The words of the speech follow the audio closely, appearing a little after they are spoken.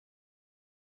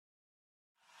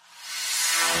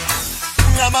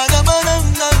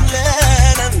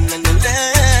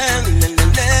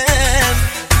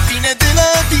Vine de la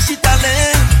vis și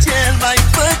talent, cel mai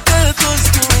păcătos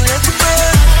duet, bă.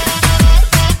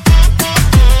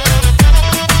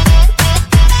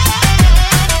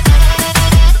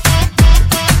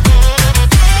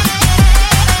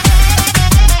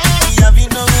 Ia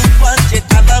vino încoace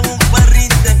ca la un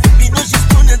părinte, vino și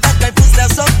spune dacă ai pus de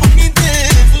sau cu minte.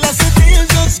 Lasă-te în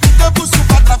jos cu capul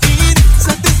sub atrafit,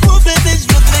 să te spovedești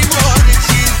vreo 3 ore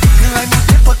și când ai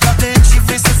multe păcate și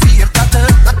vrei să fii iertată,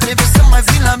 dar trebuie să mai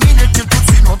vii la mine cel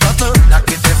puțin o dată. La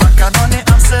câteva canoane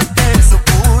am să te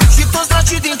supun și toți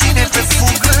dracii din tine pe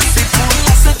fugă se pun.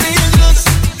 Lasă-te în jos,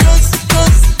 jos,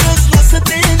 jos, jos,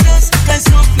 lasă-te în jos, că-ai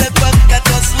suflet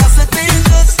păcătos. Lasă-te în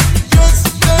jos, jos,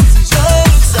 jos,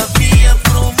 jos, să fie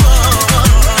frumos.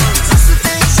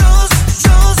 Lasă-te în jos,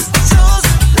 jos, jos,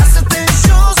 lasă-te în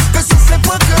jos, că-ai suflet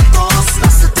păcătos.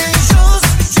 Lasă-te în jos,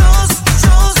 jos,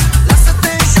 jos,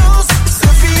 lasă-te în jos, să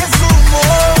fie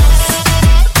frumos.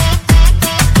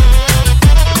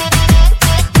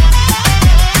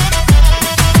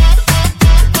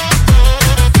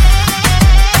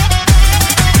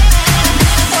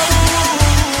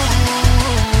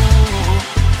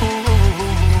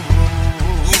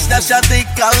 Ești așa de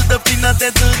caldă, plină de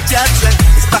dulceață,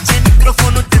 îți place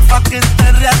microfonul, te fac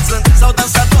cântăreață, sau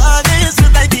dansatoare.